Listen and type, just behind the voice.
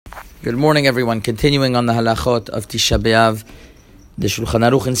Good morning, everyone. Continuing on the halachot of Tisha B'Av, the Shulchan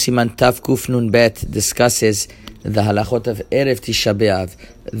Aruch in Siman Tav Kuf Nun Bet discusses the halachot of Erev Tisha B'Av,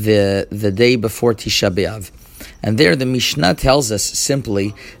 the day before Tisha B'Av. And there the Mishnah tells us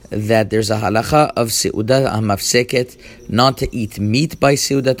simply that there's a halacha of Seudat Hamafseket, not to eat meat by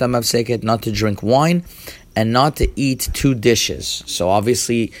Seudat Hamafseket, not to drink wine, and not to eat two dishes. So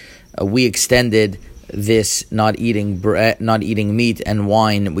obviously we extended this not eating meat and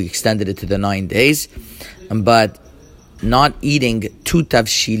wine, we extended it to the 9 days, but not eating two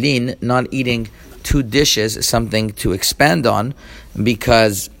tavshilin, not eating two dishes, is something to expand on,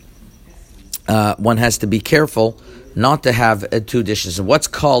 because one has to be careful not to have two dishes. What's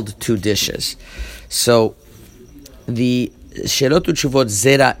called two dishes? So the Shelot Utshuvot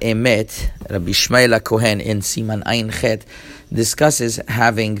Zera Emet, Rabbi Shmuel HaKohen in Siman Ayin Chet discusses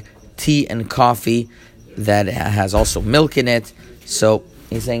having tea and coffee that has also milk in it. So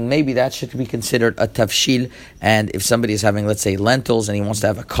he's saying maybe that should be considered a tafshil, and if somebody is having, let's say, lentils and he wants to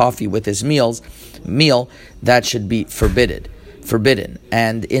have a coffee with his meal, that should be forbidden.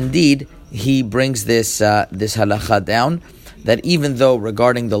 And indeed, he brings this halacha down, that even though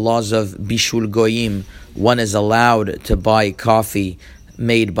regarding the laws of bishul goyim, one is allowed to buy coffee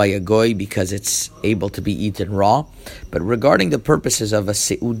made by a goy because it's able to be eaten raw, but regarding the purposes of a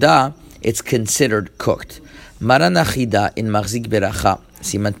seudah, it's considered cooked. Maran Achida in Machzik Beracha,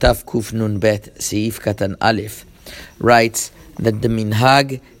 Siman Tav Kuf Nun Bet, Seif Katan Aleph, writes that the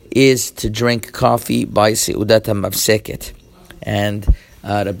minhag is to drink coffee by Seudat HaMafseket. And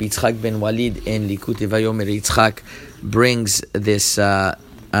Rabbi Yitzchak ben Walid in Likuti Vayomer Yitzchak brings this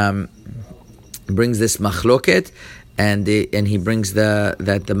machloket, and he brings that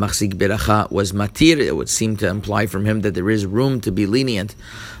the Machzik Beracha was matir. It would seem to imply from him that there is room to be lenient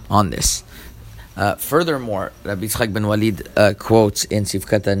on this. Furthermore, Rabbi Yitzchak ben Walid quotes in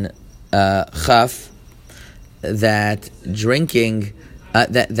Sifkatan Chaf that drinking,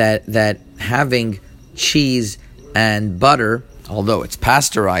 that having cheese and butter, although it's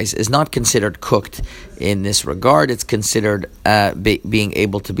pasteurized, is not considered cooked in this regard. It's considered being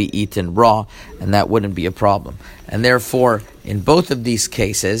able to be eaten raw, and that wouldn't be a problem. And therefore, in both of these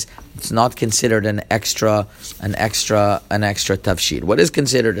cases, it's not considered an extra tafshid. What is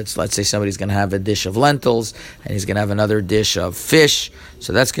considered? It's, let's say somebody's going to have a dish of lentils and he's going to have another dish of fish,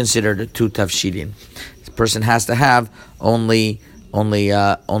 so that's considered two tafshidin. The person has to have only one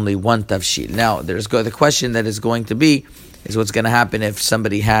tafshid. Now, the question that is going to be is what's going to happen if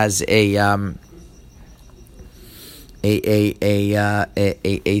somebody has a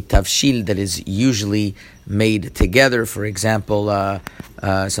tafshil that is usually made together. For example,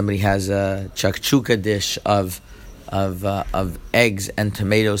 somebody has a chakchuka dish of eggs and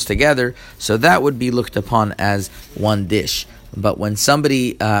tomatoes together, so that would be looked upon as one dish. But when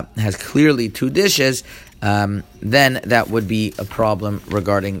somebody has clearly two dishes, then that would be a problem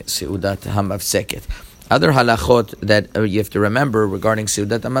regarding Seudat Hamafseket. Other halachot that you have to remember regarding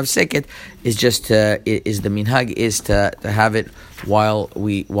Seudat Hamafseket is the minhag is to have it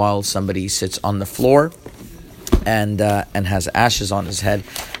while somebody sits on the floor and has ashes on his head.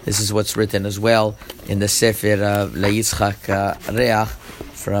 This is what's written as well in the Sefer of Yitzchak Reach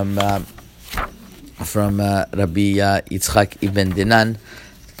from Rabbi Yitzchak ibn Dinan,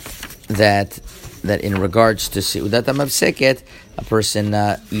 that in regards to Seudat HaMafseket, a person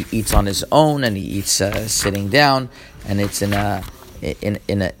eats on his own and he eats sitting down, and it's in a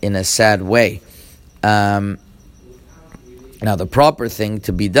sad way. Now, the proper thing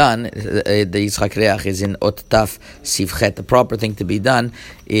to be done, the Yitzchak Reach is in Ot Taf Sivchet. The proper thing to be done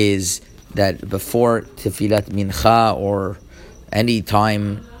is that before Tefilat Mincha or any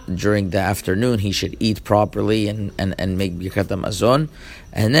time during the afternoon, he should eat properly and make Birkat HaMazon.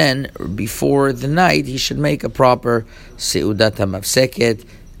 And then before the night, he should make a proper Seudat HaMafseket.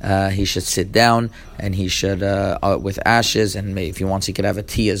 He should sit down and he should, with ashes, and if he wants, he could have a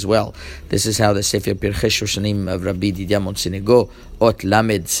tea as well. This is how the Sefer Pirchei Shoshanim of Rabbi Didia Monsinego, Ot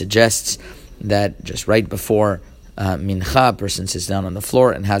Lamed, suggests that just right before Mincha, a person sits down on the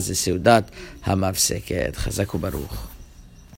floor and has the Seudat HaMafseket. Chazak u'baruch.